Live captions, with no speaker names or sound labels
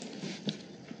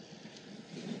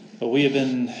Well, we have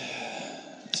been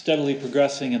steadily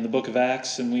progressing in the book of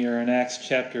Acts, and we are in Acts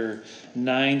chapter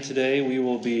 9 today. We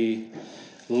will be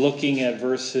looking at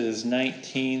verses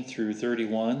 19 through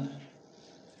 31.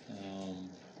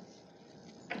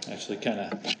 Actually, kind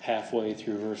of halfway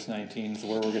through verse 19 is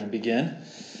where we're going to begin.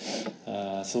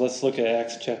 So let's look at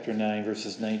Acts chapter 9,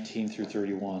 verses 19 through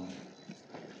 31.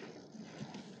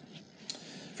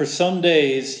 For some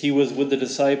days he was with the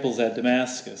disciples at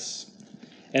Damascus.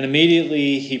 And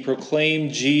immediately he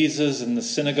proclaimed Jesus in the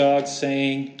synagogue,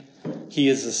 saying, "He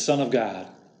is the Son of God."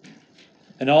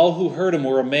 And all who heard him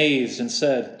were amazed and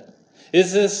said,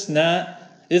 Is this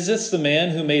the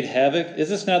man who made havoc? Is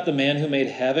this not the man who made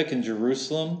havoc in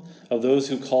Jerusalem of those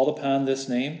who called upon this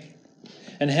name?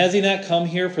 And has he not come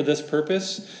here for this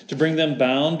purpose, to bring them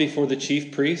bound before the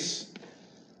chief priests?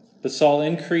 But Saul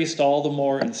increased all the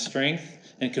more in strength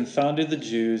and confounded the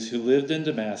Jews who lived in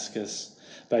Damascus,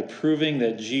 by proving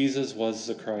that Jesus was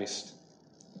the Christ.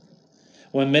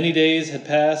 When many days had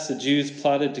passed, the Jews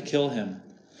plotted to kill him,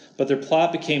 but their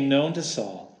plot became known to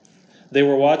Saul. They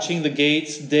were watching the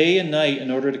gates day and night in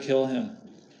order to kill him.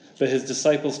 But his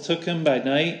disciples took him by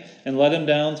night and let him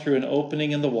down through an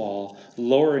opening in the wall,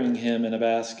 lowering him in a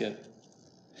basket.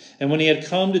 And when he had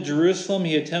come to Jerusalem,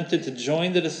 he attempted to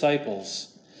join the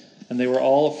disciples, and they were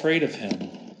all afraid of him,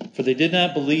 for they did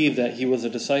not believe that he was a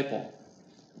disciple.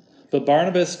 But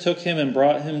Barnabas took him and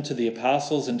brought him to the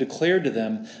apostles and declared to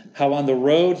them how on the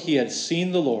road he had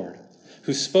seen the Lord,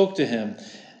 who spoke to him,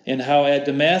 and how at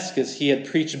Damascus he had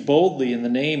preached boldly in the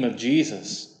name of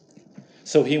Jesus.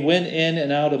 So he went in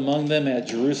and out among them at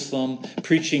Jerusalem,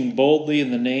 preaching boldly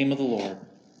in the name of the Lord.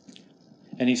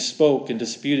 And he spoke and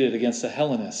disputed against the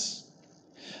Hellenists.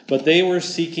 But they were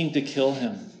seeking to kill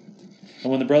him.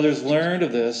 And when the brothers learned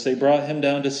of this, they brought him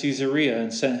down to Caesarea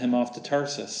and sent him off to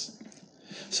Tarsus.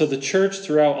 So the church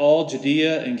throughout all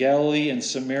Judea and Galilee and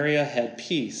Samaria had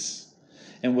peace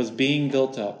and was being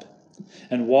built up,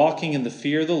 and walking in the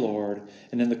fear of the Lord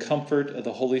and in the comfort of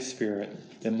the Holy Spirit,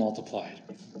 it multiplied.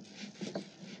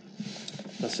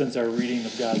 Thus ends our reading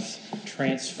of God's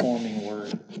transforming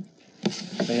word.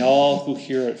 May all who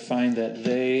hear it find that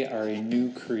they are a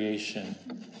new creation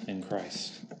in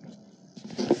Christ.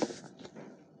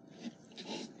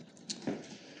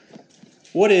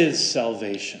 What is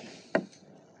salvation?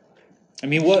 I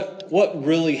mean, what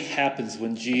really happens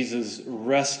when Jesus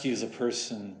rescues a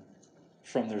person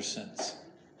from their sins?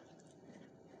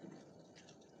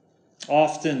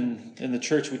 Often in the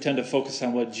church we tend to focus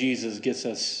on what Jesus gets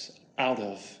us out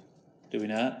of, do we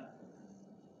not?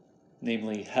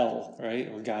 Namely hell, right?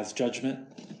 Or God's judgment.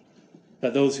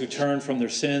 That those who turn from their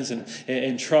sins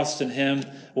and trust in him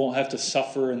won't have to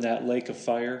suffer in that lake of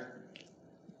fire,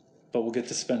 but will get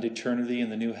to spend eternity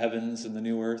in the new heavens and the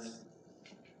new earth.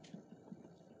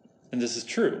 And this is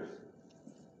true.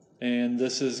 And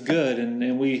this is good.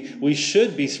 And we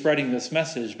should be spreading this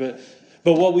message. But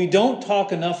what we don't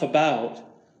talk enough about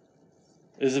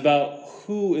is about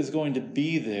who is going to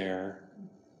be there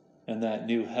in that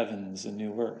new heavens and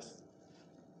new earth.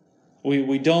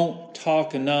 We don't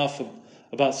talk enough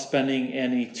about spending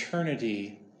an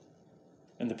eternity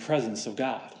in the presence of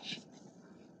God,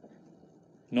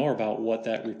 nor about what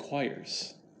that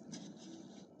requires.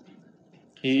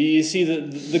 You see,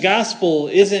 the gospel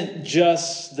isn't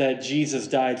just that Jesus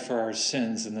died for our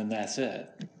sins and then that's it.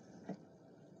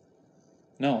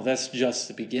 No, that's just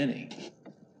the beginning.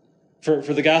 For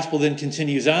the gospel then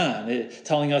continues on,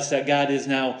 telling us that God is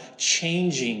now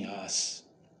changing us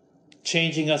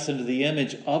into the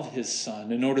image of his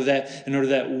Son, in order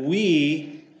that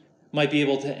we might be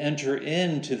able to enter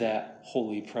into that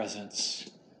holy presence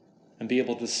and be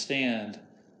able to stand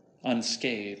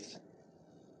unscathed,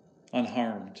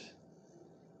 unharmed.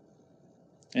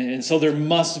 And so there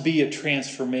must be a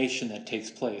transformation that takes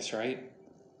place, right?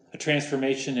 A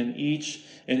transformation in each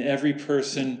and every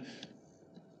person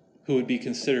who would be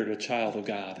considered a child of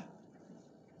God.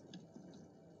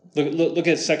 Look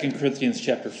at 2 Corinthians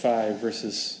chapter 5,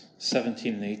 verses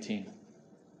 17 and 18.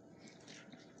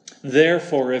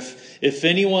 Therefore, if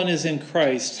anyone is in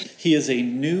Christ, he is a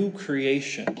new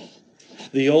creation.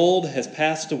 The old has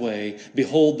passed away.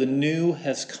 Behold, the new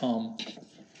has come.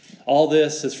 All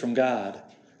this is from God,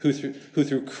 who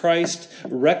through Christ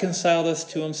reconciled us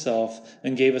to himself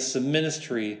and gave us the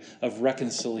ministry of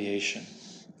reconciliation.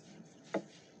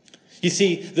 You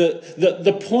see,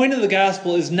 the point of the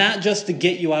gospel is not just to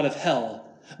get you out of hell,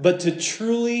 but to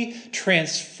truly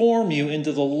transform you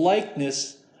into the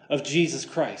likeness of Jesus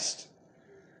Christ.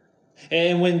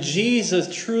 And when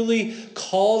Jesus truly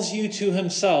calls you to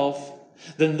himself,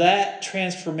 then that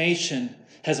transformation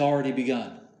has already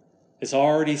begun. It's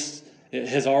already It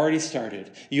has already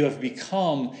started. You have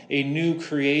become a new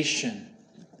creation.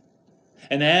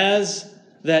 And as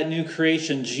that new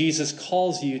creation, Jesus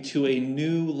calls you to a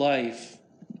new life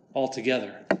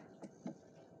altogether.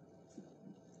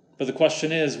 But the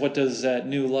question is, what does that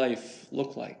new life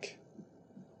look like?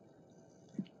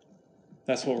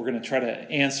 That's what we're going to try to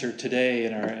answer today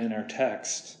in our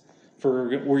text.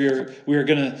 For we are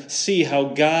going to see how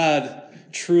God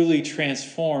truly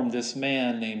transformed this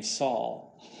man named Saul.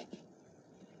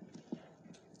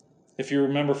 If you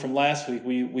remember from last week,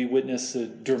 we witnessed the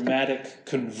dramatic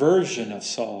conversion of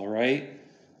Saul, right?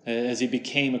 As he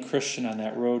became a Christian on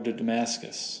that road to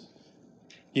Damascus.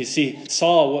 You see,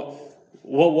 Saul,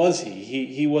 what was he?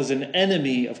 He was an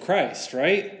enemy of Christ,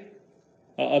 right?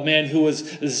 A man who was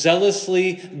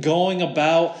zealously going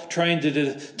about trying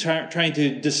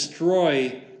to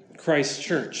destroy Christ's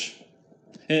church.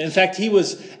 In fact, he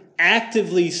was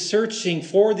actively searching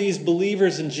for these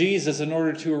believers in Jesus in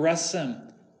order to arrest them.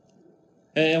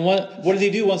 And what did he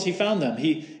do once he found them?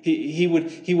 He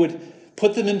would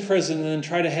put them in prison and then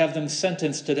try to have them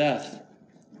sentenced to death.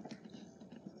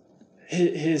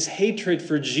 His hatred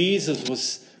for Jesus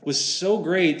was so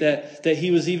great that he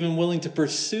was even willing to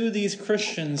pursue these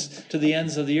Christians to the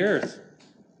ends of the earth.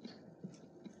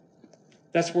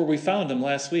 That's where we found him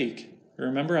last week.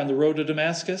 Remember, on the road to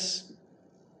Damascus?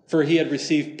 For he had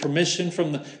received permission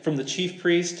from the chief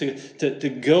priest to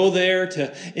go there,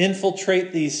 to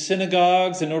infiltrate these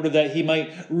synagogues in order that he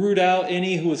might root out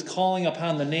any who was calling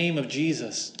upon the name of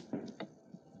Jesus.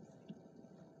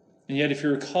 And yet, if you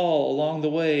recall, along the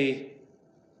way,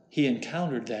 he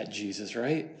encountered that Jesus,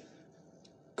 right?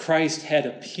 Christ had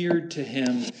appeared to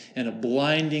him in a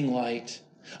blinding light,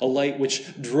 a light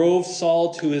which drove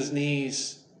Saul to his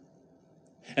knees.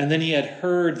 And then he had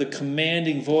heard the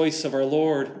commanding voice of our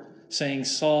Lord saying,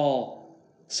 "Saul,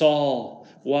 Saul,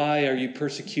 why are you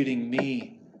persecuting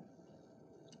me?"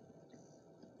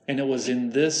 And it was in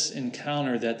this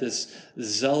encounter that this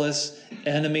zealous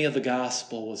enemy of the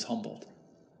gospel was humbled.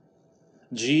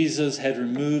 Jesus had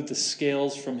removed the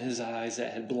scales from his eyes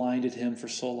that had blinded him for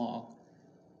so long.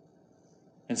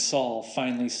 And Saul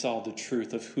finally saw the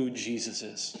truth of who Jesus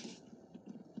is.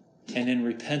 And in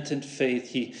repentant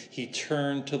faith, he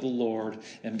turned to the Lord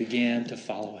and began to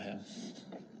follow him.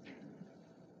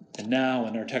 And now,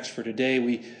 in our text for today,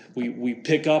 we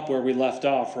pick up where we left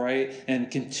off, right? And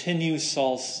continue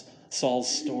Saul's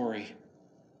story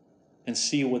and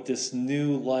see what this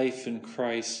new life in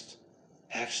Christ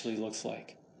actually looks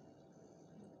like.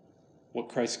 What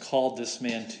Christ called this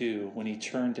man to when he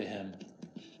turned to him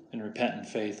in repentant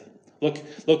faith. Look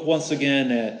once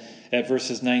again at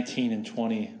verses 19 and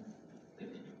 20.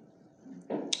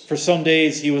 For some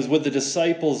days he was with the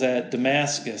disciples at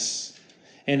Damascus,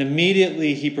 and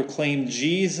immediately he proclaimed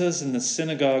Jesus in the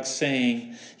synagogue,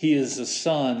 saying, "He is the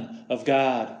Son of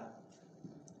God."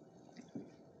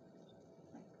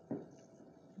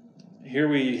 Here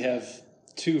we have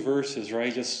two verses,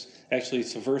 right? Actually,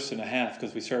 it's a verse and a half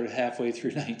because we started halfway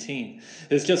through 19.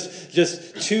 It's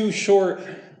just two short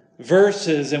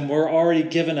verses, and we're already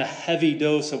given a heavy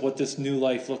dose of what this new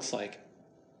life looks like,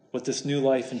 what this new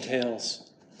life entails.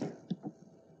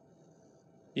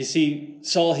 You see,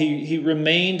 Saul, he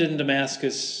remained in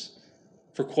Damascus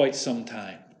for quite some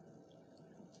time.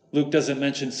 Luke doesn't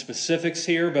mention specifics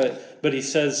here, but he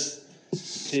says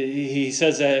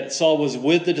that Saul was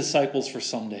with the disciples for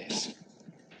some days.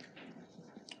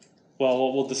 Well,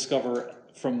 what we'll discover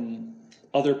from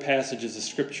other passages of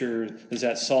Scripture is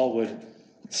that Saul would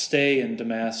stay in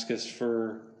Damascus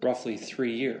for roughly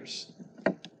 3 years.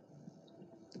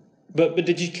 But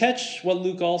did you catch what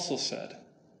Luke also said?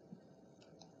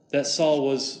 That Saul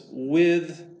was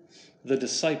with the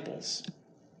disciples.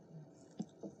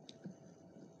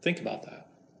 Think about that.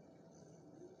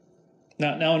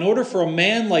 Now, in order for a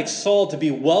man like Saul to be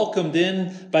welcomed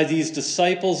in by these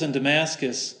disciples in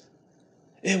Damascus,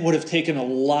 it would have taken a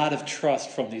lot of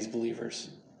trust from these believers,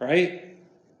 right?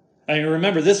 I mean,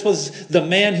 remember, this was the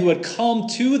man who had come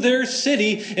to their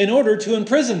city in order to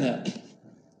imprison them.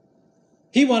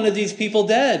 He wanted these people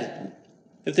dead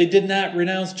if they did not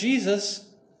renounce Jesus.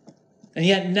 And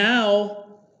yet now,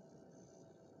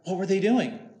 what were they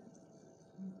doing?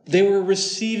 They were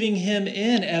receiving him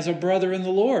in as a brother in the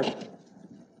Lord.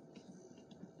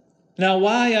 Now,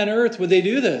 why on earth would they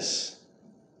do this?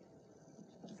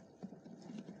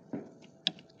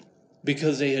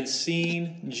 Because they had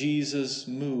seen Jesus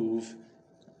move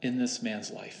in this man's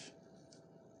life.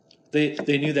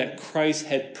 They knew that Christ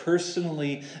had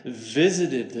personally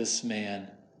visited this man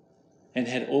and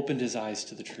had opened his eyes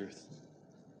to the truth.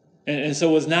 And so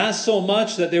it was not so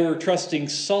much that they were trusting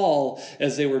Saul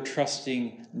as they were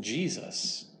trusting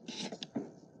Jesus.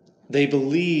 They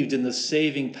believed in the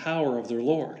saving power of their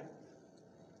Lord.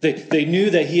 They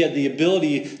knew that he had the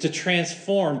ability to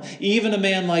transform even a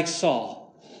man like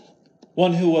Saul,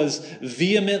 one who was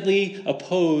vehemently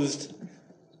opposed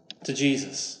to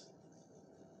Jesus.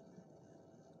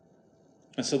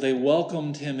 And so they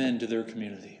welcomed him into their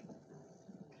community.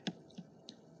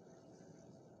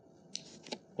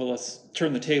 Well, let's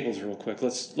turn the tables real quick.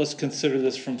 Let's consider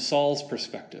this from Saul's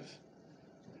perspective.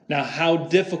 Now, how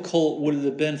difficult would it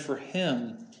have been for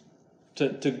him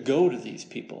to go to these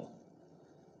people?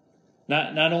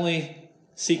 Not only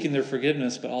seeking their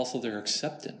forgiveness, but also their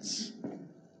acceptance.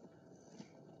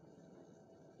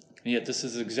 And yet this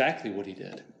is exactly what he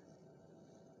did.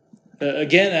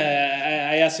 Again,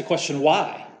 I ask the question,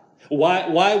 why?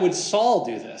 Why would Saul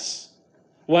do this?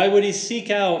 Why would he seek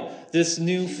out this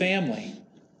new family?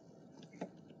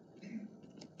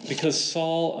 Because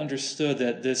Saul understood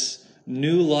that this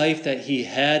new life that he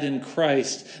had in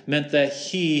Christ meant that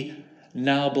he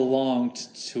now belonged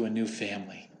to a new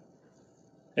family.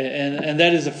 And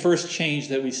that is the first change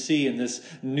that we see in this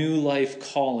new life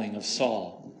calling of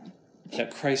Saul,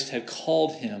 that Christ had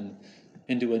called him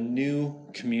into a new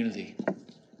community.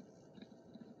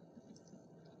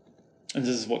 And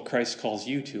this is what Christ calls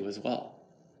you to as well.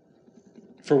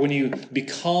 For when you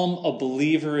become a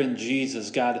believer in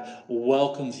Jesus, God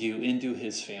welcomes you into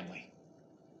his family.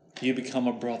 You become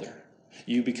a brother.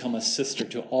 You become a sister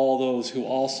to all those who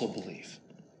also believe.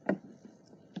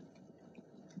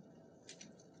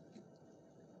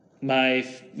 My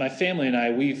family and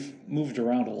I, we've moved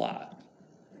around a lot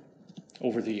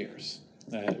over the years.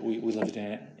 We lived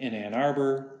in Ann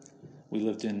Arbor. We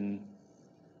lived in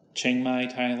Chiang Mai,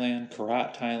 Thailand,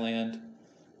 Korat, Thailand.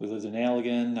 We lived in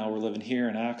Allegan. Now we're living here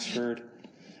in Oxford.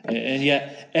 And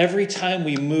yet, every time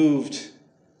we moved,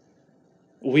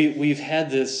 we've had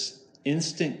this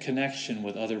instant connection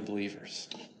with other believers,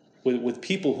 with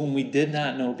people whom we did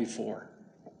not know before.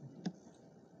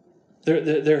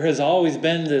 There has always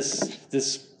been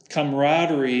this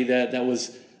camaraderie that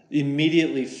was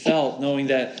immediately felt, knowing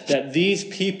that these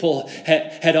people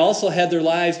had also had their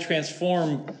lives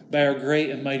transformed by our great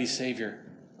and mighty Savior.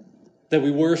 That we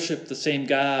worship the same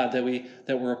God, that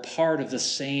we're a part of the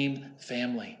same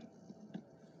family.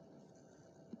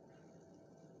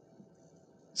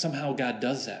 Somehow God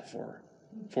does that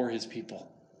for his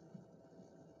people.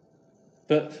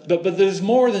 But there's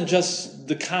more than just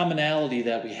the commonality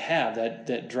that we have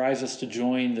that drives us to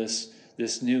join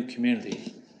this new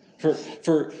community.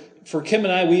 For Kim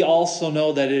and I, we also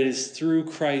know that it is through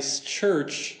Christ's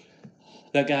church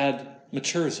that God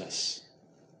matures us,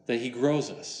 that he grows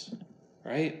us,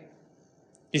 right?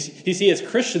 You see, as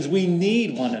Christians, we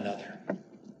need one another.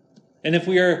 And if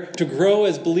we are to grow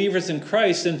as believers in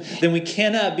Christ, then we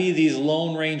cannot be these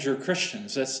Lone Ranger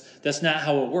Christians. That's not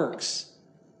how it works.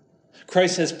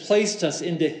 Christ has placed us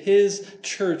into his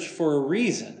church for a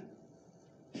reason,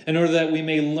 in order that we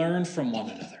may learn from one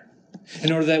another,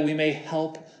 in order that we may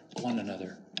help one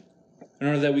another, in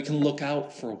order that we can look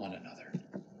out for one another.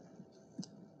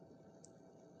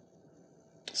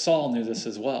 Saul knew this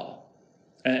as well,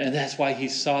 and that's why he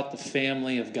sought the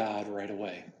family of God right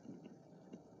away.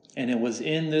 And it was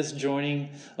in this joining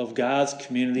of God's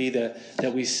community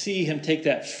that we see him take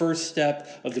that first step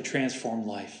of the transformed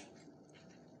life.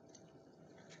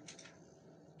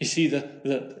 You see,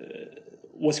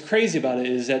 what's crazy about it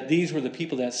is that these were the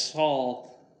people that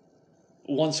Saul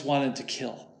once wanted to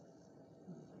kill.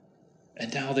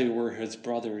 And now they were his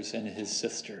brothers and his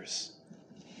sisters.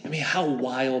 I mean, how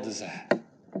wild is that?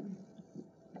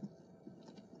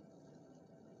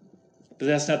 But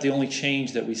that's not the only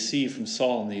change that we see from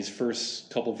Saul in these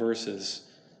first couple verses.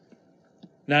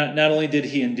 Not only did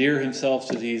he endear himself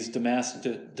to these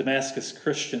Damascus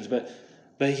Christians, but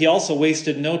he also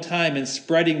wasted no time in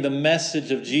spreading the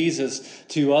message of Jesus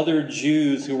to other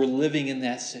Jews who were living in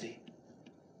that city.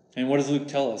 And what does Luke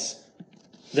tell us?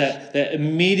 That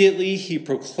immediately he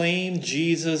proclaimed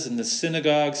Jesus in the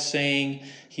synagogue, saying,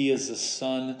 he is the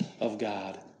Son of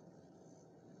God.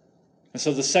 And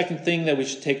so the second thing that we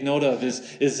should take note of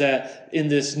is that in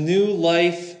this new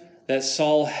life that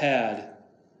Saul had,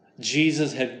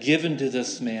 Jesus had given to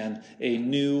this man a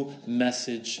new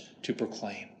message to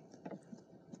proclaim.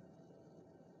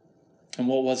 And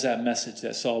what was that message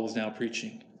that Saul was now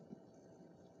preaching?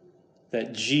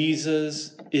 That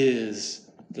Jesus is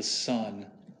the Son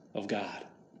of God.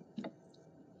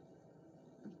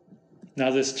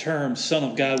 Now, this term, Son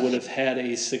of God, would have had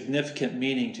a significant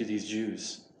meaning to these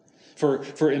Jews.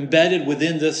 For embedded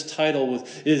within this title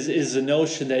is the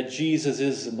notion that Jesus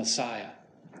is the Messiah.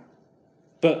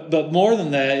 But more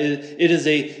than that,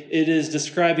 it is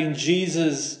describing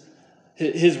Jesus,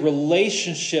 his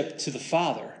relationship to the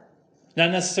Father.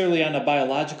 Not necessarily on a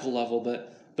biological level,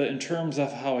 but in terms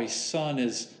of how a son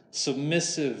is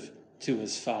submissive to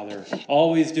his father,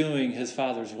 always doing his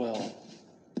Father's will.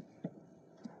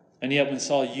 And yet when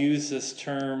Saul used this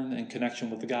term in connection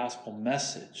with the gospel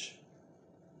message,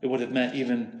 it would have meant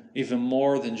even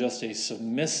more than just a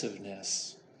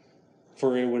submissiveness,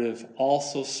 for it would have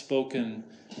also spoken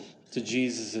to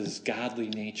Jesus' godly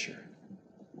nature.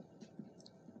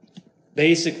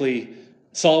 Basically,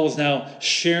 Saul was now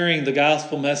sharing the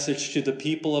gospel message to the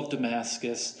people of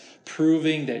Damascus,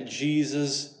 proving that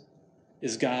Jesus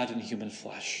is God in human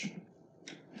flesh,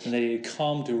 and that he had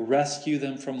come to rescue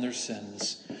them from their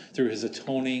sins through his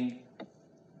atoning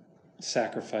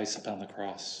sacrifice upon the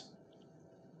cross.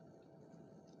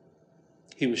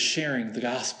 He was sharing the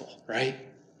gospel, right?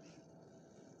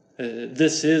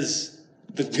 This is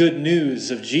the good news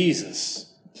of Jesus.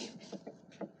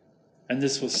 And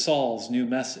this was Saul's new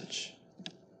message.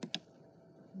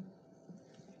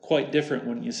 Quite different,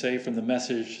 wouldn't you say, from the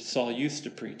message Saul used to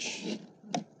preach?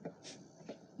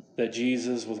 That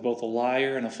Jesus was both a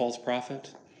liar and a false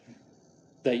prophet.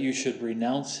 That you should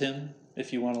renounce him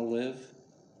if you want to live.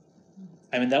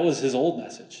 I mean, that was his old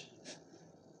message.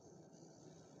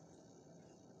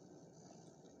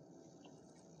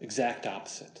 Exact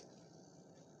opposite.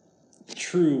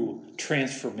 True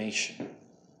transformation.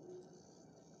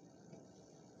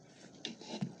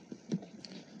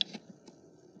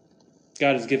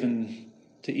 God has given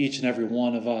to each and every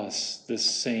one of us this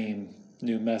same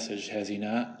new message, has he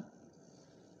not?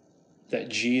 That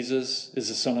Jesus is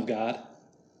the Son of God,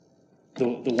 the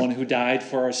one who died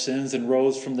for our sins and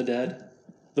rose from the dead,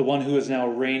 the one who is now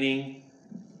reigning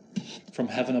from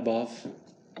heaven above,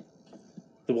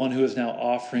 the one who is now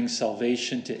offering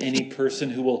salvation to any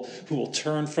person who will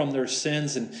turn from their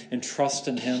sins and trust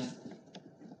in him.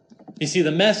 You see,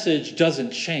 the message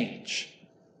doesn't change.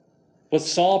 What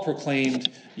Saul proclaimed,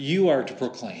 you are to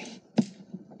proclaim.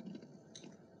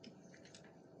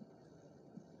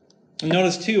 And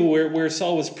notice too where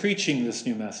Saul was preaching this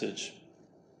new message.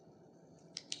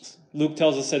 Luke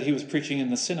tells us that he was preaching in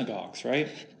the synagogues, right?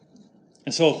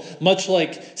 And so, much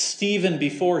like Stephen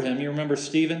before him, you remember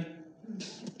Stephen?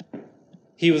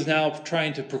 He was now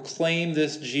trying to proclaim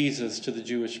this Jesus to the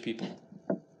Jewish people.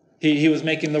 He was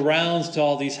making the rounds to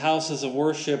all these houses of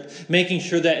worship, making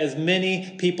sure that as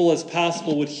many people as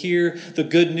possible would hear the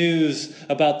good news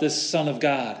about this Son of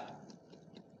God.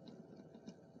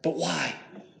 But why?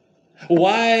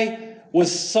 Why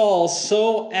was Saul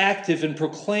so active in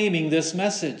proclaiming this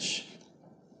message?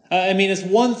 I mean, it's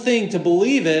one thing to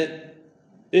believe it.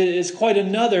 It's quite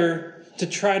another to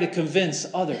try to convince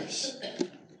others.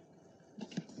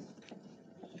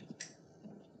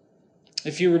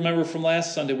 If you remember from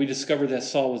last Sunday, we discovered that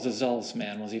Saul was a zealous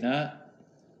man, was he not?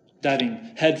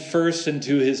 Diving headfirst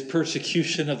into his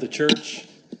persecution of the church,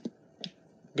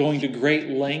 going to great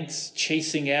lengths,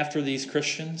 chasing after these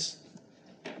Christians.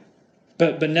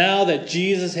 But now that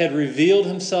Jesus had revealed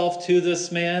himself to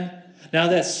this man, now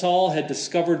that Saul had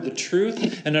discovered the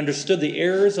truth and understood the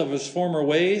errors of his former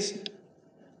ways,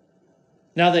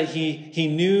 now that he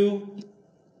knew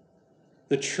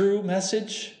the true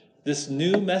message, this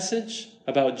new message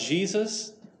about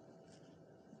Jesus,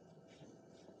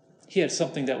 he had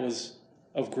something that was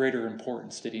of greater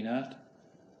importance, did he not?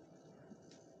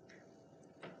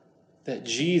 That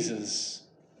Jesus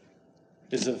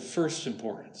is of first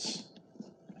importance.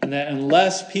 And that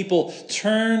unless people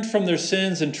turned from their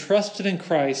sins and trusted in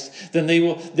Christ, then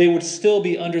they would still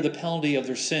be under the penalty of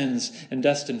their sins and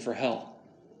destined for hell.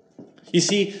 You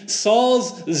see,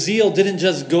 Saul's zeal didn't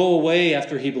just go away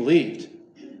after he believed.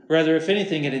 Rather, if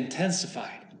anything, it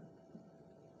intensified.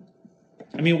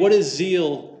 I mean, what is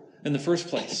zeal in the first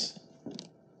place?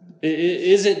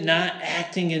 Is it not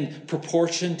acting in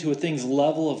proportion to a thing's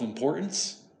level of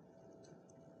importance?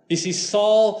 You see,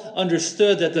 Saul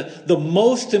understood that the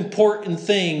most important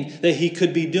thing that he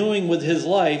could be doing with his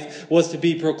life was to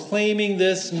be proclaiming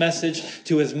this message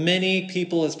to as many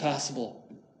people as possible.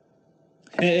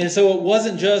 And so it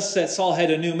wasn't just that Saul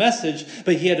had a new message,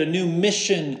 but he had a new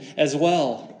mission as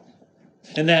well.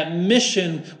 And that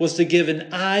mission was to give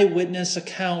an eyewitness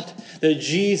account that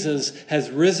Jesus has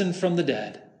risen from the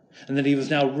dead and that he was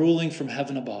now ruling from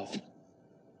heaven above.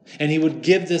 And he would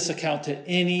give this account to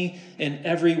any and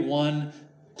every one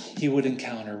he would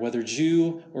encounter, whether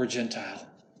Jew or Gentile.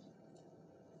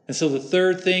 And so the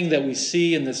third thing that we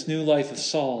see in this new life of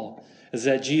Saul is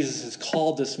that Jesus has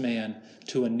called this man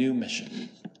to a new mission,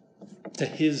 to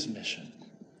his mission.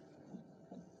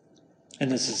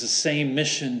 And this is the same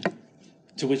mission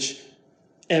to which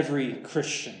every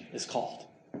Christian is called.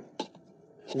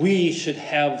 We should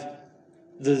have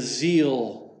the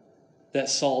zeal that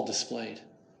Saul displayed.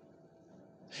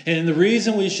 And the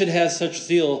reason we should have such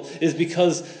zeal is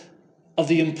because of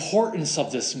the importance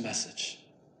of this message.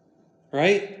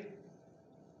 Right?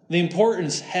 The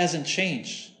importance hasn't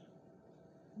changed.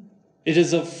 It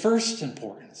is of first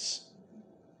importance.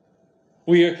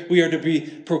 We are to be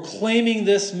proclaiming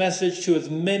this message to as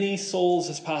many souls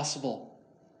as possible,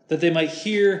 that they might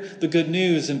hear the good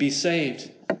news and be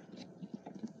saved.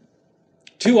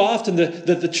 Too often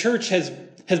the church has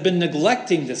been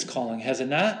neglecting this calling, has it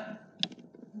not?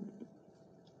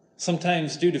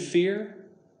 Sometimes due to fear,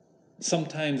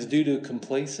 sometimes due to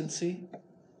complacency.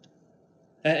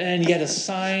 And yet a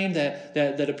sign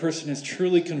that a person is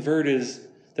truly converted, is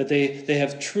that they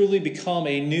have truly become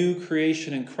a new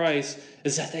creation in Christ,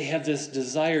 is that they have this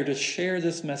desire to share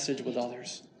this message with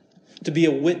others, to be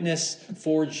a witness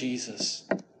for Jesus.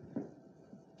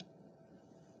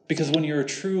 Because when you're a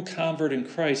true convert in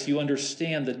Christ, you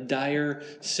understand the dire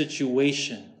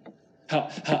situation,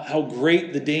 how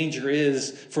great the danger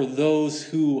is for those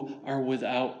who are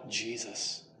without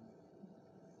Jesus.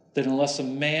 That unless a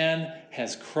man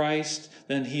has Christ,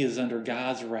 then he is under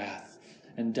God's wrath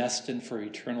and destined for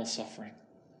eternal suffering.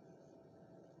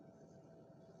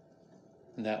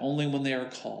 And that only when they are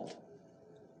called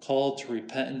to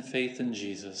repentant faith in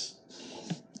Jesus,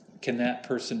 can that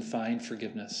person find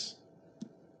forgiveness.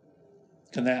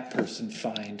 Can that person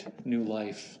find new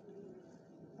life?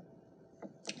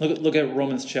 Look at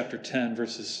Romans chapter 10,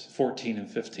 verses 14 and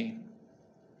 15.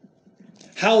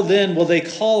 How then will they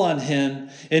call on him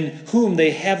in whom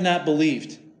they have not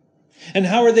believed? And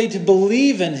how are they to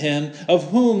believe in him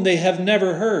of whom they have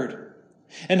never heard?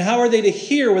 And how are they to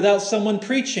hear without someone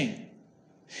preaching?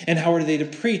 And how are they to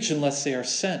preach unless they are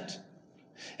sent?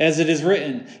 As it is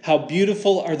written, how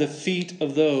beautiful are the feet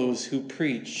of those who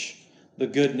preach the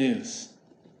good news.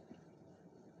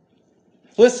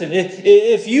 Listen,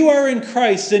 if you are in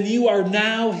Christ, then you are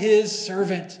now his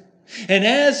servant. And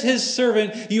as his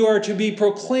servant, you are to be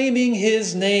proclaiming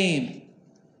his name,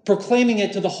 proclaiming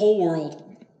it to the whole world.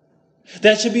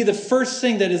 That should be the first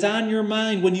thing that is on your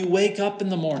mind when you wake up in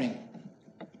the morning.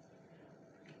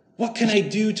 What can I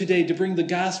do today to bring the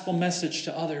gospel message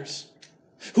to others?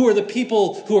 Who are the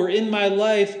people who are in my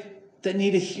life that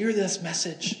need to hear this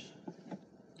message?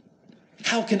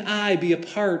 How can I be a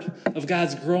part of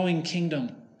God's growing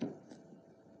kingdom?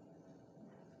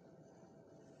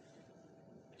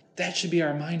 That should be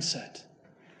our mindset.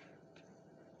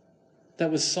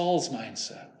 That was Saul's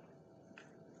mindset.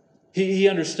 He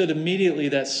understood immediately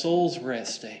that souls were at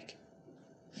stake.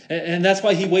 And that's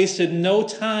why he wasted no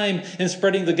time in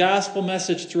spreading the gospel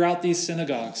message throughout these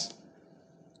synagogues.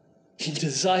 He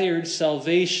desired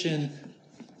salvation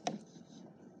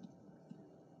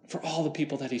for all the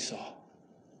people that he saw.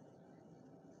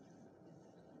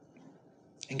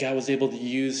 And God was able to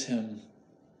use him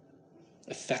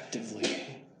effectively.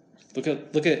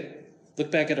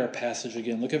 Look back at our passage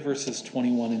again. Look at verses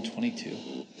 21 and 22.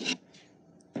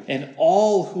 And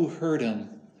all who heard him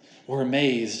were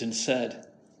amazed and said,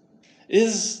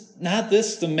 "Is not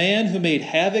this the man who made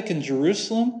havoc in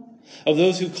Jerusalem of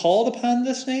those who called upon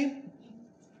this name?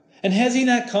 And has he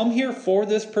not come here for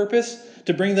this purpose,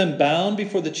 to bring them bound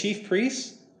before the chief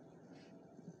priests?"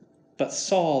 But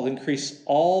Saul increased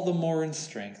all the more in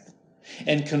strength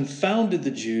and confounded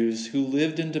the Jews who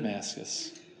lived in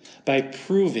Damascus by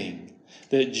proving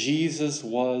that Jesus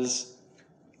was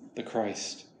the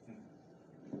Christ.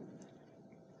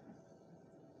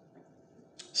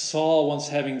 Saul, once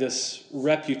having this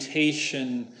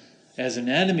reputation as an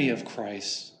enemy of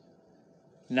Christ,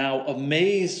 now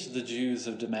amazed the Jews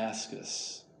of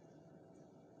Damascus,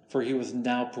 for he was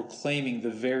now proclaiming the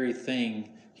very thing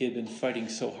he had been fighting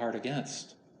so hard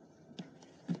against.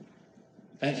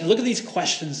 And look at these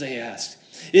questions they asked.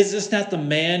 Is this not the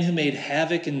man who made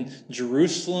havoc in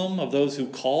Jerusalem of those who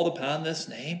called upon this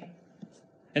name?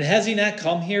 And has he not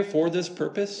come here for this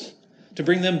purpose, to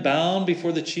bring them bound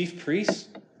before the chief priests?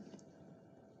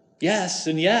 Yes,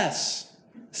 and yes,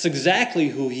 it's exactly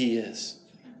who he is.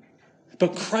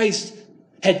 But Christ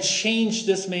had changed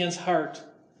this man's heart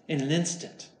in an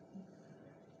instant.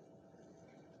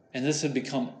 And this had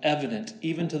become evident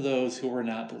even to those who were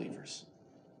not believers.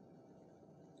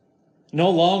 No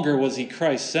longer was he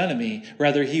Christ's enemy,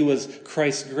 rather he was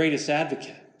Christ's greatest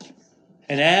advocate.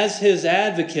 And as his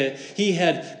advocate, he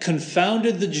had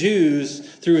confounded the Jews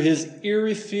through his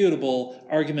irrefutable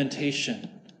argumentation.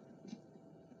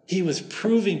 He was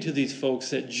proving to these folks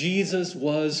that Jesus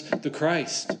was the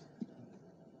Christ.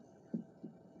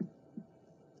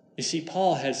 You see,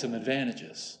 Paul had some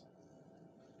advantages.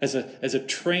 As a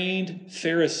trained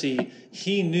Pharisee,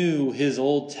 he knew his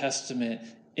Old Testament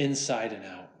inside and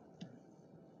out.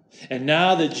 And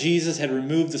now that Jesus had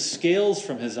removed the scales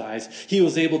from his eyes, he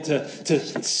was able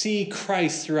to see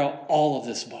Christ throughout all of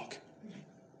this book.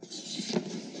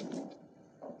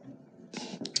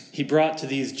 He brought to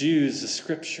these Jews the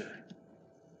scripture,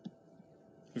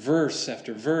 verse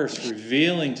after verse,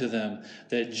 revealing to them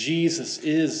that Jesus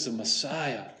is the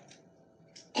Messiah.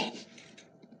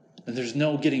 And there's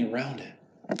no getting around it.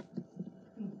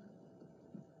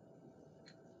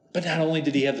 But not only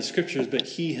did he have the scriptures, but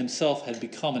he himself had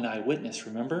become an eyewitness,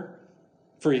 remember?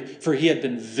 For he had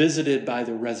been visited by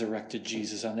the resurrected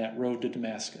Jesus on that road to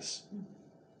Damascus.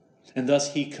 And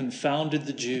thus he confounded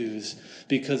the Jews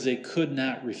because they could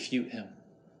not refute him.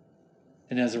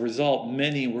 And as a result,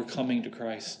 many were coming to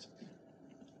Christ.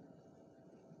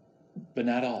 But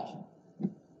not all.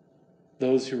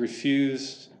 Those who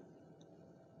refused,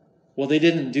 well, they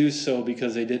didn't do so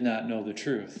because they did not know the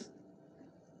truth.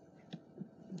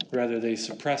 Rather, they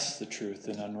suppressed the truth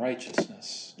in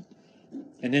unrighteousness.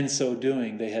 And in so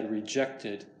doing, they had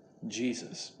rejected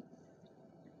Jesus.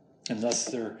 And thus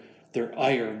their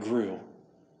ire grew.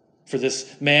 For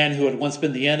this man who had once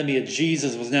been the enemy of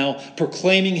Jesus was now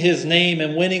proclaiming his name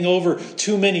and winning over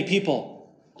too many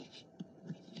people.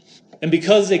 And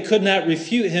because they could not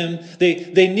refute him,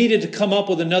 they needed to come up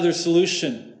with another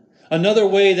solution, another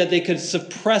way that they could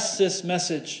suppress this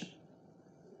message.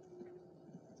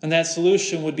 And that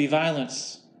solution would be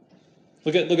violence.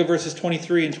 Look at verses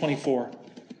 23 and 24.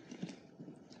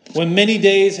 When many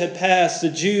days had passed, the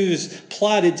Jews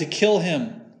plotted to kill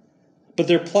him, but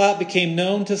their plot became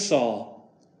known to Saul.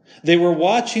 They were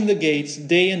watching the gates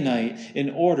day and night in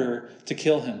order to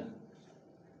kill him.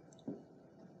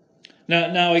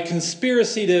 Now, a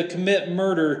conspiracy to commit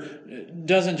murder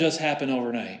doesn't just happen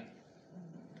overnight.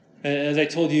 As I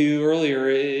told you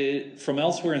earlier, from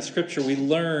elsewhere in Scripture, we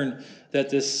learn that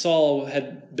this Saul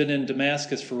had been in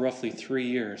Damascus for roughly 3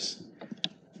 years.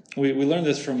 We learned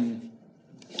this from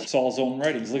Saul's own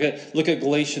writings. Look at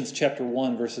Galatians chapter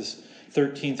 1, verses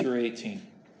 13 through 18.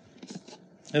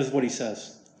 This is what he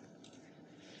says.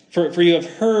 For you have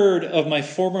heard of my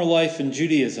former life in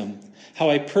Judaism, how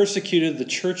I persecuted the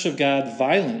church of God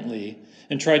violently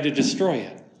and tried to destroy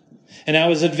it. And I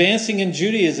was advancing in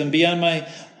Judaism beyond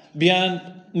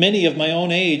many of my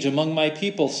own age among my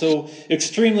people, so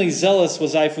extremely zealous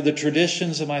was I for the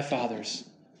traditions of my fathers.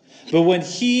 But when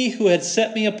he who had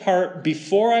set me apart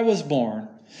before I was born,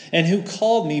 and who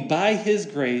called me by his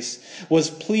grace, was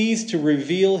pleased to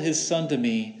reveal his Son to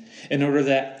me, in order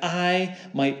that I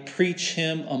might preach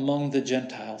him among the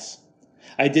Gentiles,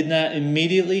 I did not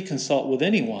immediately consult with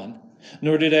anyone,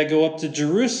 nor did I go up to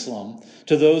Jerusalem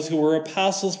to those who were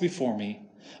apostles before me.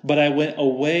 But I went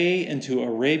away into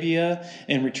Arabia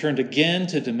and returned again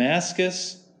to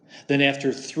Damascus. Then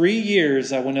after 3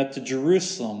 years I went up to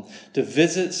Jerusalem to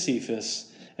visit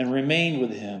Cephas and remained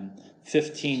with him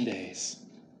 15 days.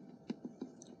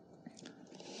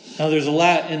 Now there's a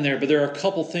lot in there, but there are a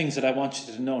couple things that I want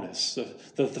you to notice.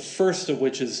 The first of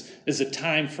which is the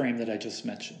time frame that I just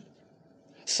mentioned.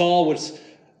 Saul would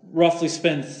roughly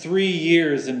spend 3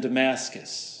 years in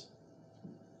Damascus.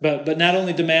 But not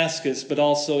only Damascus, but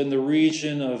also in the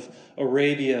region of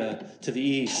Arabia to the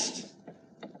east.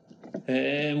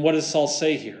 And what does Saul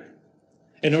say here?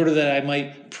 In order that I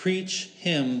might preach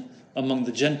him among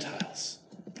the Gentiles.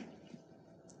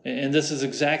 And this is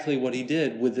exactly what he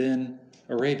did within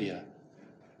Arabia.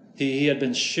 He had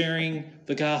been sharing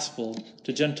the gospel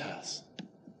to Gentiles.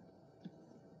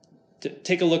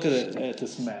 Take a look at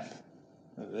this map.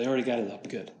 They already got it up.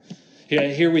 Good.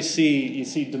 Here you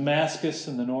see Damascus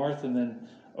in the north, and then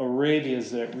Arabia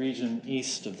is that region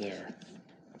east of there.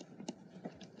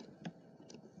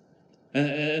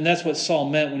 And that's what Saul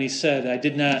meant when he said, I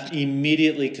did not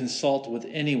immediately consult with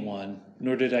anyone,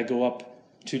 nor did I go up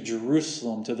to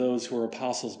Jerusalem to those who were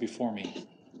apostles before me.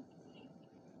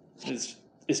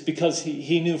 It's because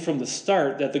he knew from the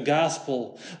start that the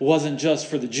gospel wasn't just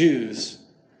for the Jews,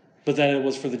 but that it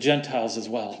was for the Gentiles as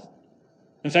well.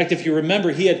 In fact, if you remember,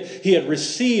 he had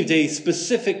received a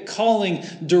specific calling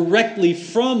directly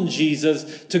from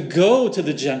Jesus to go to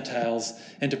the Gentiles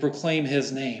and to proclaim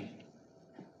his name.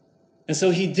 And so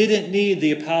he didn't need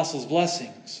the apostles'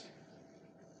 blessings,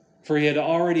 for he had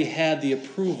already had the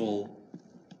approval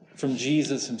from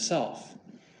Jesus himself.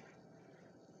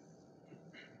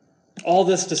 All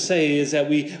this to say is that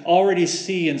we already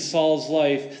see in Saul's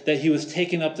life that he was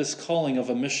taking up this calling of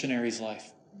a missionary's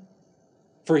life.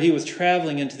 For he was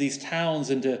traveling into these towns,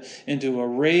 into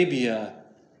Arabia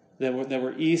that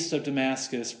were east of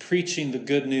Damascus, preaching the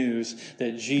good news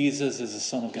that Jesus is the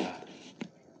Son of God.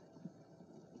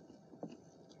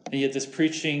 And yet this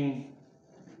preaching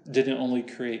didn't only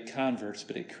create converts,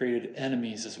 but it created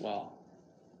enemies as well.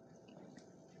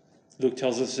 Luke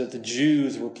tells us that the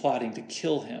Jews were plotting to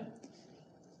kill him.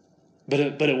 But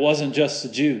it wasn't just the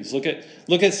Jews. Look at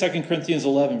 2 Corinthians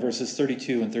 11, verses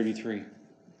 32 and 33.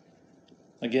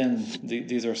 Again,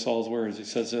 these are Saul's words. He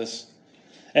says this: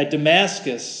 "At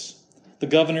Damascus, the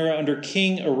governor under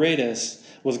King Aretas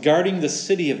was guarding the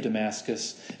city of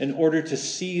Damascus in order to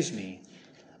seize me.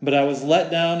 But I was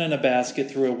let down in a basket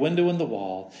through a window in the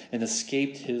wall and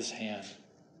escaped his hand."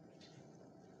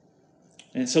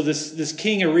 And so this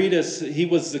King Aretas, he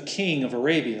was the king of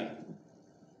Arabia.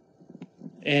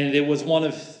 And it was one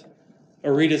of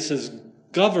Aretas'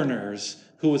 governors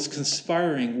who was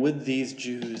conspiring with these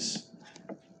Jews.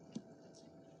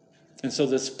 And so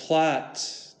this plot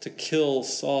to kill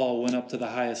Saul went up to the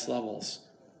highest levels,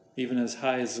 even as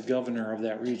high as the governor of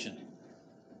that region.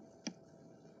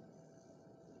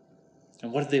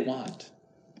 And what did they want?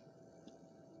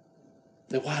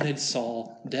 They wanted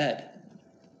Saul dead.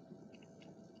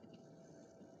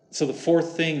 So the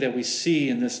fourth thing that we see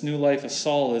in this new life of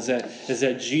Saul is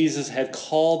that Jesus had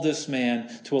called this man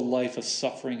to a life of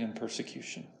suffering and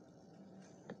persecution.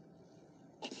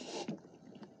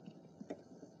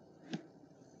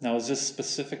 Now, is this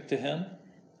specific to him?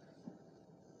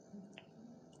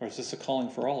 Or is this a calling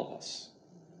for all of us?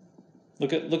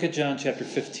 Look at John chapter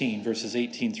 15, verses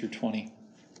 18 through 20.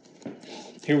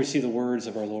 Here we see the words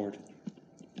of our Lord.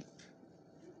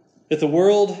 "If the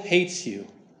world hates you,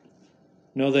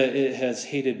 know that it has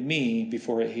hated me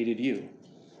before it hated you.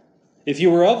 If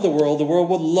you were of the world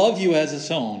would love you as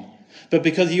its own. But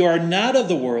because you are not of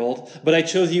the world, but I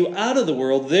chose you out of the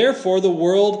world, therefore the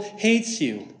world hates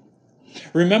you.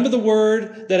 Remember the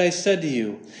word that I said to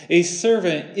you, a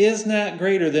servant is not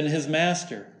greater than his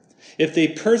master. If they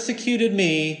persecuted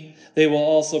me, they will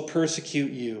also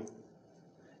persecute you.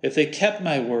 If they kept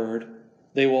my word,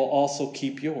 they will also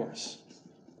keep yours."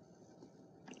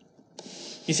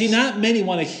 You see, not many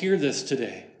want to hear this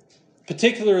today,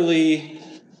 particularly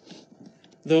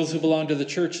those who belong to the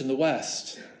church in the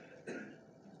West.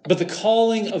 But the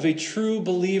calling of a true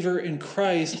believer in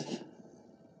Christ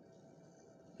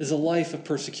is a life of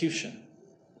persecution.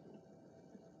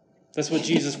 That's what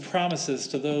Jesus promises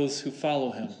to those who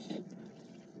follow him.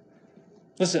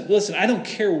 Listen, I don't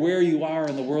care where you are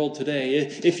in the world today.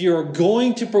 If you're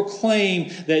going to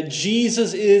proclaim that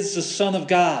Jesus is the Son of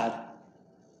God,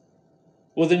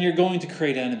 well, then you're going to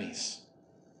create enemies.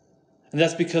 And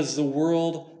that's because the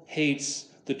world hates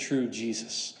the true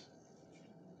Jesus.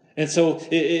 And so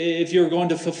if you're going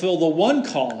to fulfill the one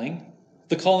calling,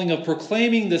 the calling of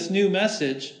proclaiming this new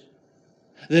message,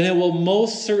 then it will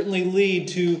most certainly lead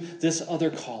to this other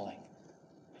calling,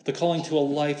 the calling to a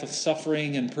life of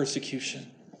suffering and persecution.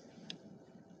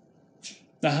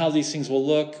 Now, how these things will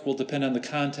look will depend on the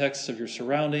context of your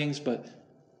surroundings, but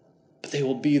they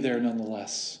will be there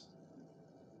nonetheless.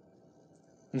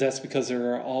 And that's because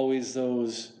there are always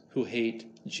those who hate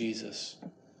Jesus.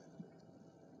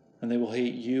 And they will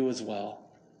hate you as well,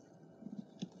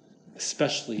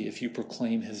 especially if you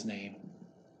proclaim his name.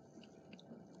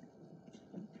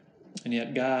 And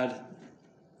yet God,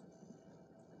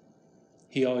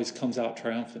 he always comes out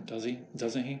triumphant,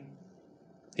 doesn't he?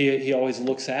 He always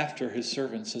looks after his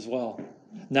servants as well,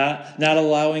 not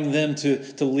allowing them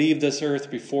to leave this earth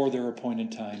before their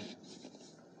appointed time.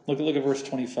 Look at verse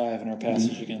 25 in our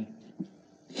passage again.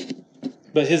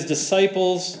 "But his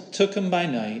disciples took him by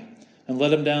night and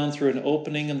let him down through an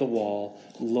opening in the wall,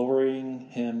 lowering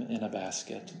him in a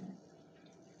basket."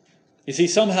 You see,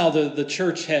 somehow the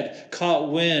church had caught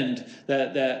wind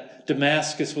that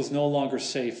Damascus was no longer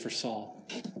safe for Saul.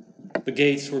 The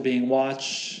gates were being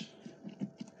watched,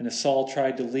 and if Saul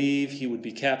tried to leave, he would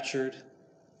be captured.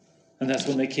 And that's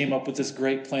when they came up with this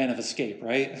great plan of escape,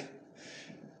 right?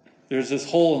 There's this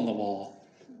hole in the wall.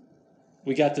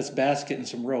 We got this basket and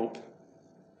some rope.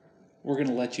 We're going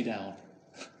to let you down.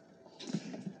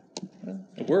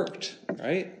 It worked,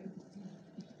 right?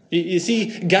 You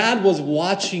see, God was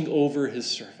watching over his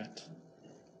servant.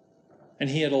 And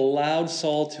he had allowed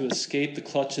Saul to escape the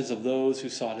clutches of those who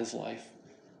sought his life.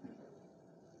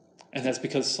 And that's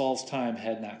because Saul's time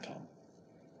had not come.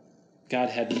 God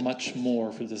had much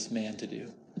more for this man to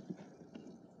do.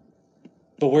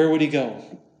 But where would he go?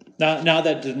 Now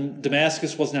that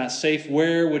Damascus was not safe,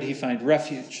 where would he find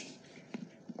refuge?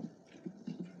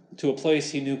 To a place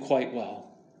he knew quite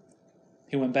well.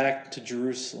 He went back to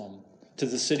Jerusalem, to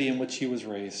the city in which he was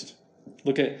raised.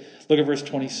 Look at verse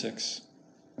 26.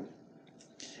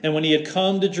 "And when he had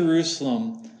come to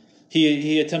Jerusalem,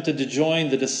 he attempted to join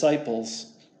the disciples,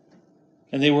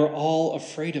 and they were all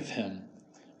afraid of him,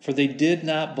 for they did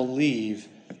not believe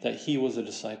that he was a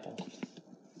disciple."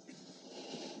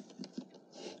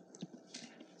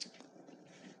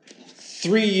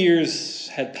 3 years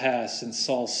had passed and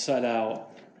Saul set out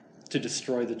to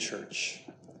destroy the church.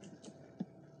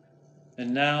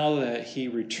 And now that he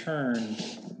returned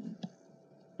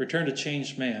a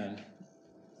changed man,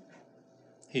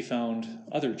 he found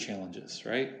other challenges,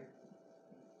 right?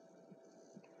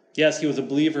 Yes, he was a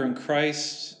believer in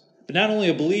Christ, but not only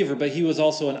a believer, but he was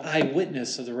also an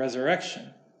eyewitness of the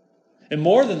resurrection. And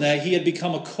more than that, he had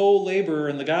become a co-laborer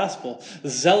in the gospel,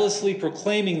 zealously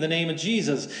proclaiming the name of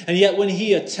Jesus. And yet when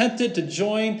he attempted to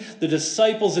join the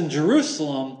disciples in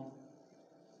Jerusalem,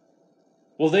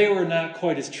 well, they were not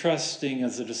quite as trusting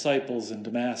as the disciples in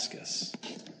Damascus.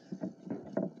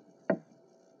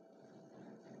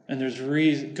 And there's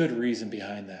good reason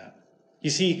behind that. You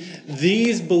see,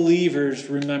 these believers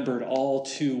remembered all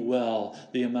too well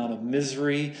the amount of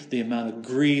misery, the amount of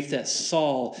grief that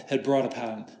Saul had brought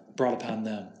upon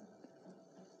them.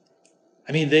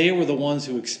 I mean, they were the ones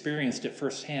who experienced it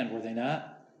firsthand, were they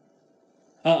not?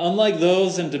 Unlike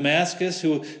those in Damascus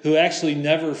who actually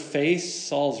never faced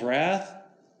Saul's wrath,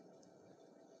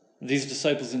 these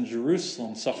disciples in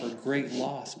Jerusalem suffered great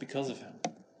loss because of him.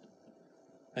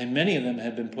 And many of them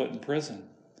had been put in prison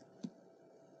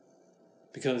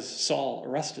because Saul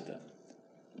arrested them.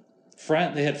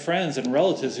 They had friends and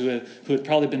relatives who had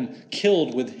probably been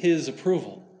killed with his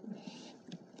approval.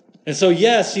 And so,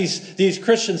 yes, these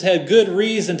Christians had good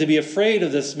reason to be afraid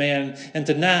of this man and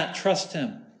to not trust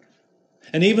him.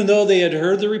 And even though they had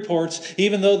heard the reports,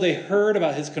 even though they heard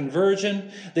about his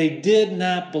conversion, they did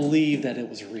not believe that it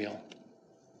was real.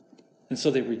 And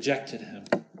so they rejected him.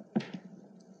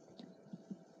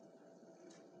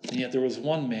 And yet there was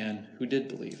one man who did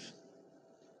believe.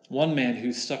 One man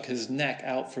who stuck his neck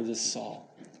out for this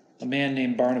Saul. A man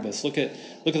named Barnabas. Look at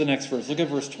the next verse. Look at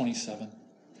verse 27.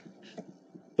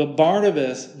 But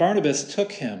Barnabas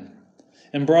took him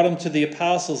and brought him to the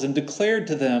apostles and declared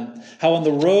to them how on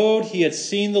the road he had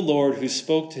seen the Lord who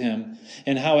spoke to him,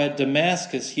 and how at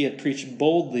Damascus he had preached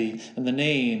boldly in the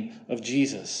name of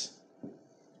Jesus.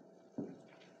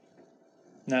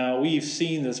 Now, we've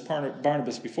seen this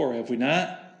Barnabas before, have we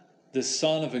not? This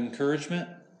son of encouragement.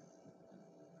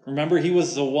 Remember, he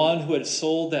was the one who had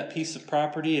sold that piece of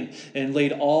property and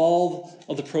laid all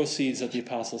of the proceeds at the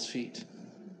apostles' feet.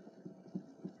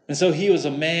 And so he was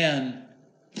a man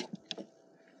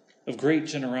of great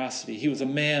generosity. He was a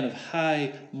man of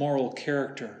high moral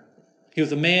character. He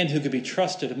was a man who could be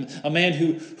trusted, a man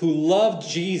who loved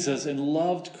Jesus and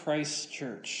loved Christ's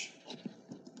church.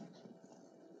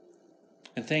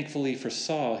 And thankfully for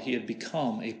Saul, he had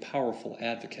become a powerful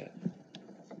advocate.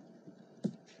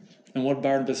 And what did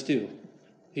Barnabas do?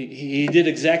 He did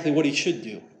exactly what he should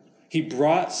do. He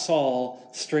brought Saul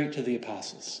straight to the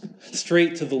apostles,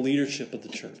 straight to the leadership of the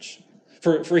church.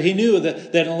 For he knew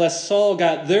that unless Saul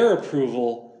got their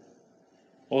approval,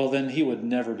 well, then he would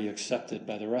never be accepted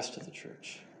by the rest of the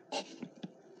church.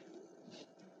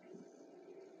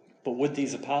 But would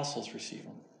these apostles receive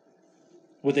him?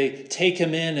 Would they take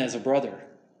him in as a brother?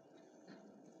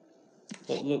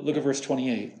 Look at verse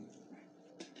 28.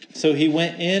 So he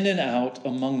went in and out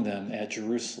among them at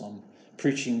Jerusalem,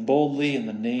 preaching boldly in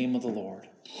the name of the Lord.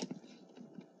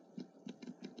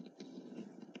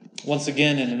 Once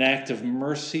again, in an act of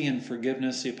mercy and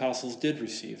forgiveness, the apostles did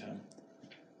receive him.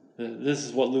 This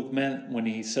is what Luke meant when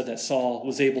he said that Saul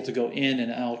was able to go in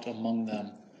and out among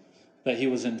them, that he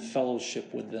was in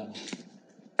fellowship with them.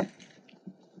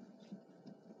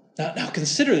 Now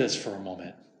consider this for a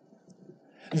moment.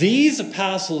 These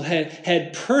apostles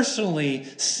had personally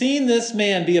seen this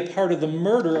man be a part of the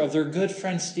murder of their good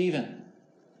friend Stephen.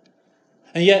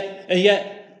 And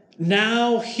yet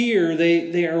now here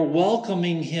they are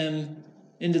welcoming him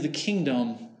into the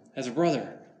kingdom as a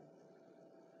brother.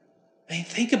 I mean,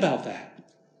 think about that.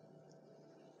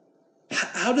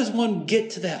 How does one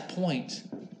get to that point?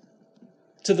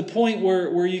 To the point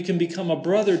where you can become a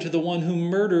brother to the one who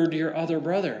murdered your other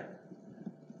brother.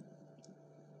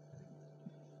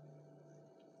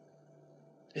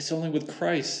 It's only with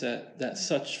Christ that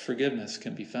such forgiveness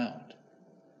can be found.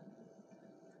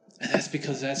 And that's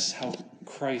because that's how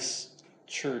Christ's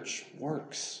church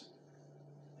works.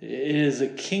 It is a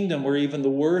kingdom where even the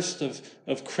worst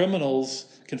of criminals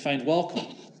can find welcome.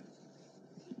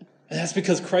 And that's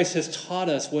because Christ has taught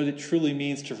us what it truly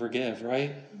means to forgive,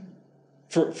 right?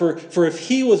 For if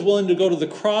he was willing to go to the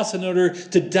cross in order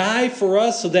to die for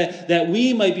us so that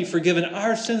we might be forgiven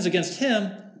our sins against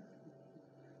him,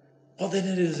 well, then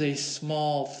it is a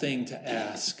small thing to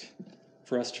ask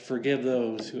for us to forgive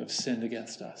those who have sinned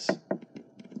against us.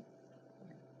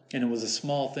 And it was a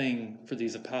small thing for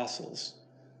these apostles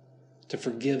to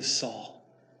forgive Saul.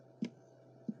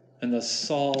 And thus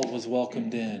Saul was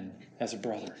welcomed in as a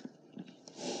brother.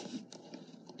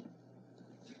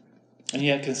 And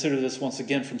yet consider this once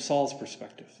again from Saul's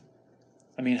perspective.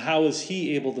 I mean, how is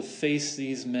he able to face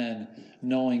these men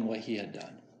knowing what he had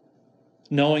done?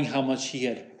 Knowing how much he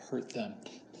had hurt them?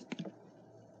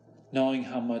 Knowing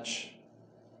how much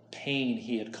pain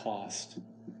he had caused?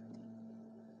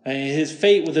 And his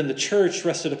fate within the church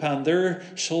rested upon their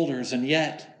shoulders, and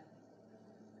yet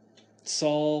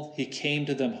Saul, he came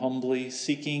to them humbly,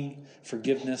 seeking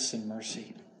forgiveness and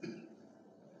mercy.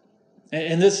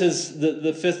 And this is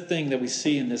the fifth thing that we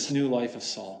see in this new life of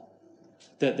Saul.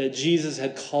 That Jesus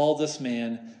had called this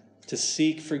man to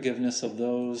seek forgiveness of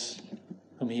those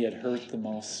whom he had hurt the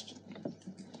most.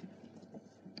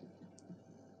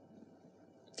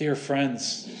 Dear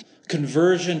friends,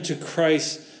 conversion to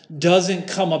Christ doesn't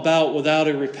come about without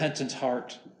a repentant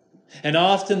heart. And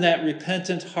often that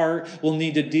repentant heart will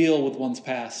need to deal with one's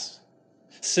past.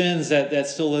 Sins that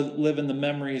still live in the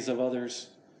memories of others.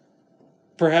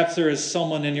 Perhaps there is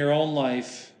someone in your own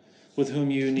life with whom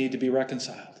you need to be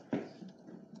reconciled.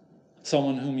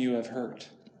 Someone whom you have hurt.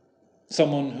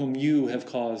 Someone whom you have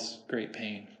caused great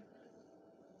pain.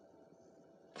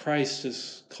 Christ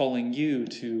is calling you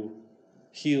to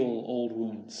heal old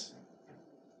wounds.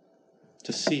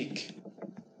 To seek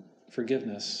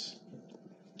forgiveness.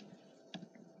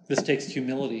 This takes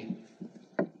humility.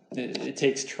 It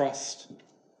takes trust.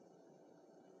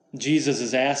 Jesus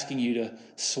is asking you to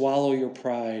swallow your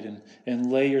pride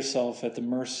and lay yourself at the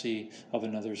mercy of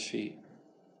another's feet.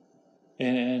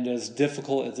 And as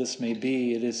difficult as this may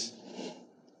be, it is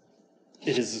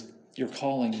your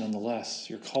calling nonetheless.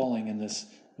 Your calling in this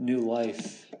new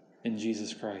life in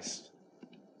Jesus Christ.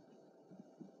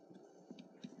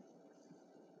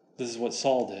 This is what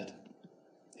Saul did.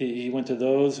 He went to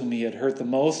those whom he had hurt the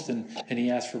most, and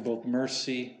he asked for both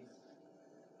mercy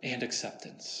and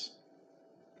acceptance.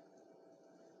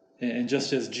 And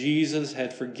just as Jesus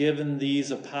had forgiven these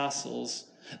apostles,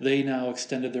 they now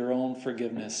extended their own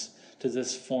forgiveness to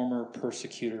this former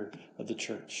persecutor of the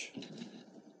church.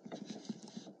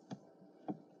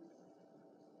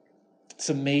 It's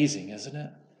amazing, isn't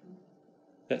it?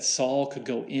 That Saul could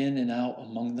go in and out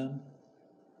among them.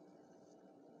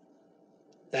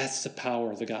 That's the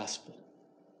power of the gospel.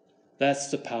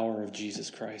 That's the power of Jesus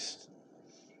Christ.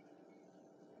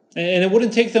 And it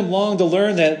wouldn't take them long to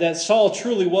learn that Saul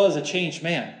truly was a changed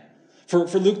man. For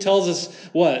Luke tells us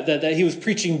what? That he was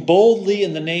preaching boldly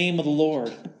in the name of the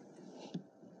Lord.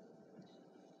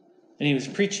 And he was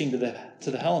preaching to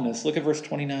the Hellenists. Look at verse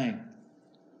 29.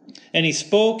 And he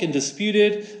spoke and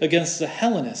disputed against the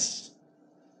Hellenists,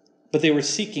 but they were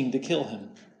seeking to kill him.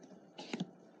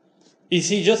 You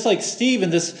see, just like Stephen,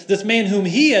 this man whom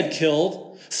he had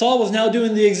killed, Saul was now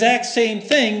doing the exact same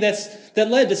thing that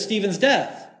led to Stephen's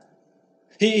death.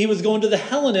 He was going to the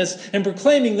Hellenists and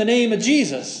proclaiming the name of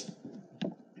Jesus.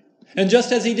 And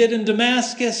just as he did in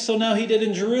Damascus, so now he did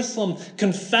in Jerusalem,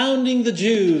 confounding the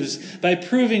Jews by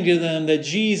proving to them that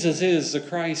Jesus is the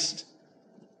Christ.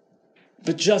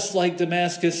 But just like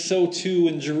Damascus, so too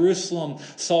in Jerusalem,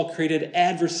 Saul created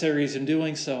adversaries in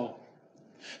doing so.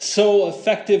 So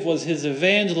effective was his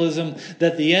evangelism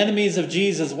that the enemies of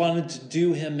Jesus wanted to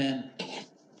do him in.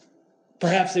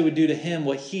 Perhaps they would do to him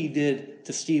what he did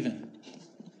to Stephen.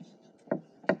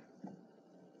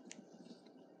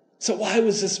 So why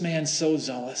was this man so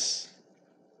zealous?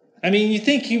 I mean, you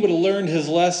think he would have learned his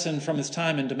lesson from his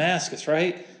time in Damascus,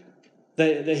 right?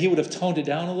 That he would have toned it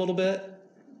down a little bit?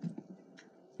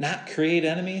 Not create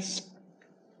enemies?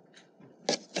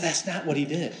 But that's not what he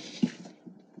did.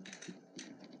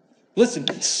 Listen,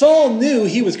 Saul knew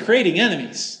he was creating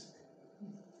enemies.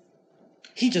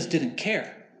 He just didn't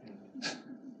care.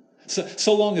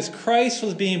 So long as Christ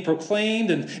was being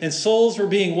proclaimed and souls were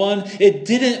being won, it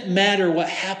didn't matter what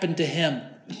happened to him.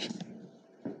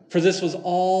 For this was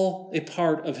all a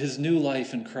part of his new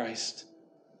life in Christ.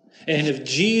 And if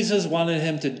Jesus wanted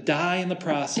him to die in the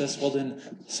process, well then,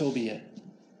 so be it.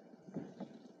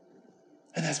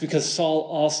 And that's because Saul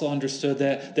also understood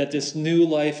that this new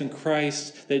life in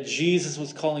Christ that Jesus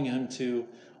was calling him to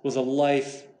was a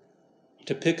life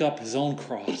to pick up his own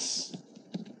cross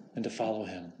and to follow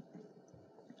him.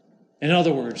 In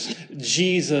other words,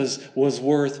 Jesus was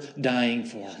worth dying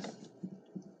for.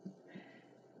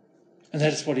 And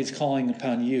that's what he's calling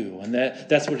upon you, and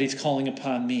that's what he's calling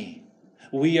upon me.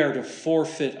 We are to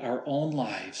forfeit our own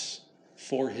lives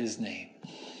for his name.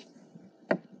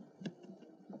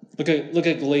 Look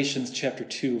at Galatians chapter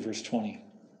 2, verse 20.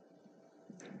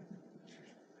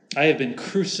 I have been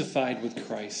crucified with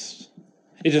Christ.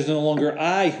 It is no longer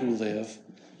I who live,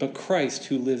 but Christ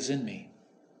who lives in me.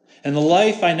 And the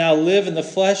life I now live in the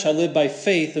flesh, I live by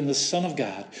faith in the Son of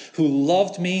God, who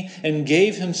loved me and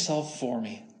gave himself for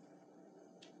me.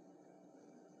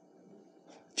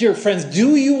 Dear friends,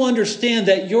 do you understand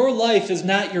that your life is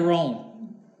not your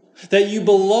own? That you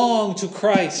belong to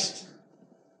Christ?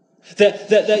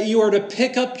 That you are to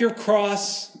pick up your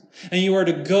cross and you are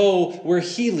to go where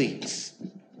He leads.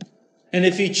 And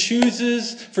if He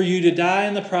chooses for you to die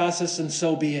in the process, then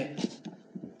so be it.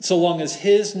 So long as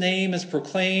His name is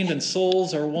proclaimed and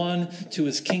souls are won to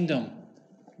His kingdom.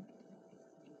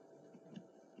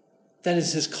 That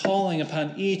is His calling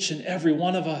upon each and every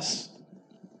one of us.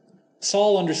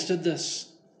 Saul understood this.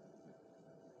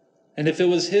 And if it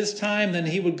was his time, then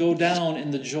he would go down in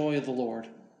the joy of the Lord,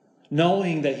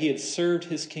 knowing that he had served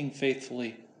his king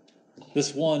faithfully,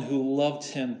 this one who loved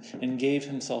him and gave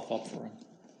himself up for him.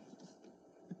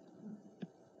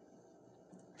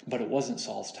 But it wasn't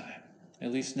Saul's time,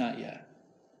 at least not yet.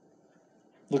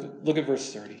 Look at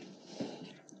verse 30.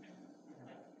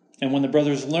 And when the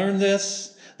brothers learned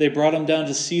this, they brought him down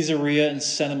to Caesarea and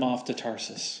sent him off to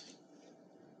Tarsus.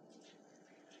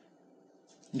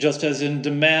 Just as in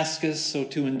Damascus, so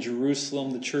too in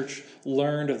Jerusalem, the church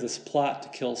learned of this plot to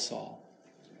kill Saul.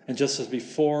 And just as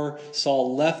before,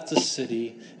 Saul left the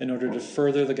city in order to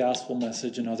further the gospel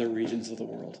message in other regions of the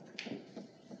world.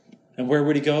 And where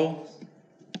would he go?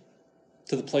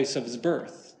 To the place of his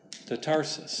birth, to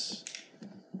Tarsus,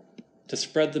 to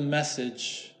spread the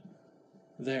message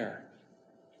there.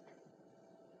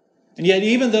 And yet,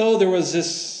 even though there was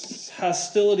this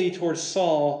hostility towards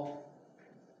Saul,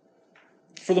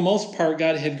 for the most part,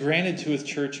 God had granted to His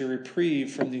church a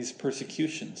reprieve from these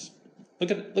persecutions. Look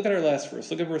at our last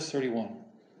verse. Look at verse 31.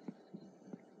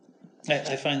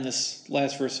 I find this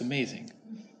last verse amazing.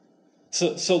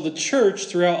 So the church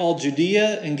throughout all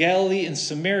Judea and Galilee and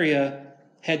Samaria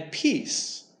had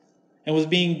peace and was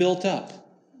being built up.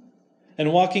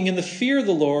 And walking in the fear of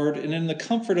the Lord and in the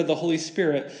comfort of the Holy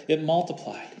Spirit, it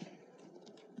multiplied.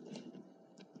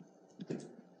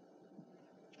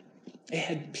 It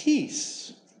had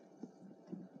peace.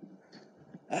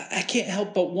 I can't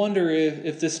help but wonder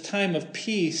if this time of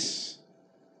peace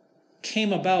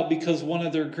came about because one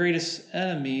of their greatest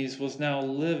enemies was now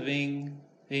living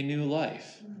a new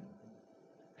life.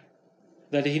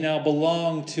 That he now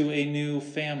belonged to a new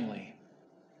family.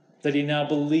 That he now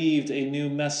believed a new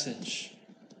message.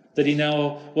 That he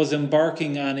now was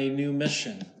embarking on a new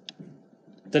mission.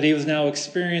 That he was now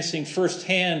experiencing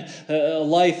firsthand a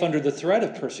life under the threat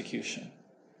of persecution.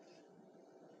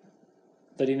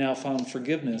 That he now found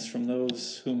forgiveness from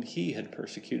those whom he had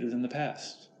persecuted in the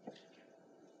past.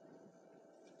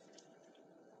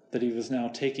 That he was now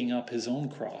taking up his own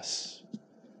cross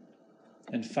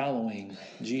and following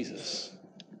Jesus.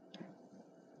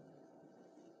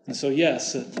 And so,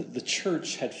 yes, the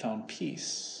church had found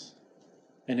peace,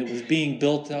 and it was being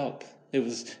built up. It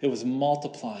was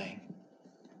multiplying.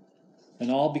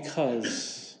 And all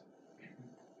because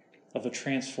of a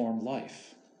transformed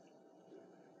life.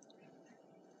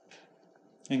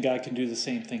 And God can do the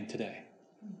same thing today.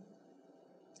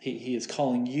 He is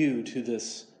calling you to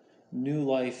this new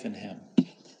life in Him.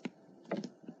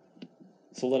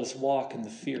 So let us walk in the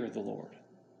fear of the Lord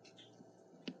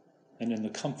and in the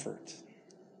comfort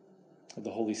of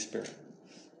the Holy Spirit.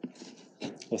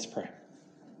 Let's pray.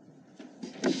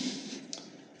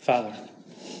 Father,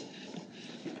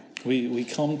 we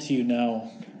come to you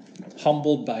now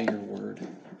humbled by your word.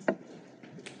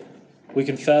 We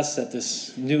confess that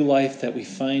this new life that we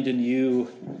find in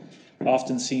you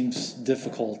often seems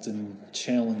difficult and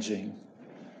challenging,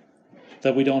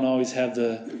 that we don't always have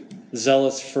the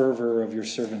zealous fervor of your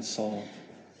servant Saul.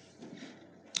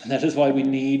 And that is why we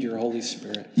need your Holy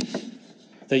Spirit,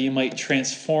 that you might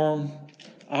transform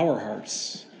our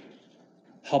hearts,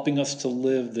 helping us to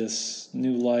live this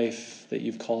new life that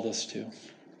you've called us to.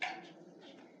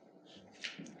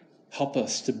 Help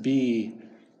us to be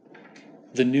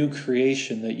the new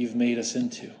creation that you've made us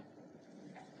into.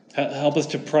 Help us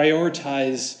to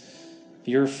prioritize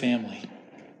your family.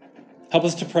 Help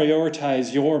us to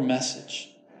prioritize your message.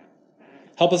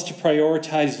 Help us to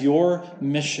prioritize your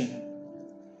mission.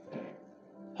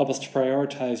 Help us to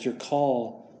prioritize your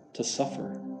call to suffer.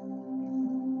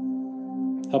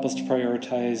 Help us to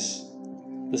prioritize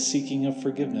the seeking of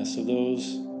forgiveness of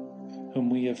those whom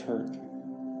we have hurt.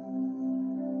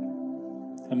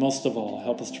 And most of all,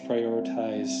 help us to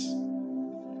prioritize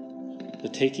the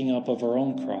taking up of our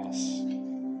own cross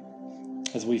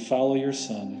as we follow your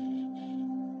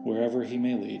Son wherever he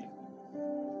may lead.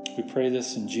 We pray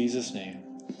this in Jesus' name.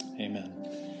 Amen.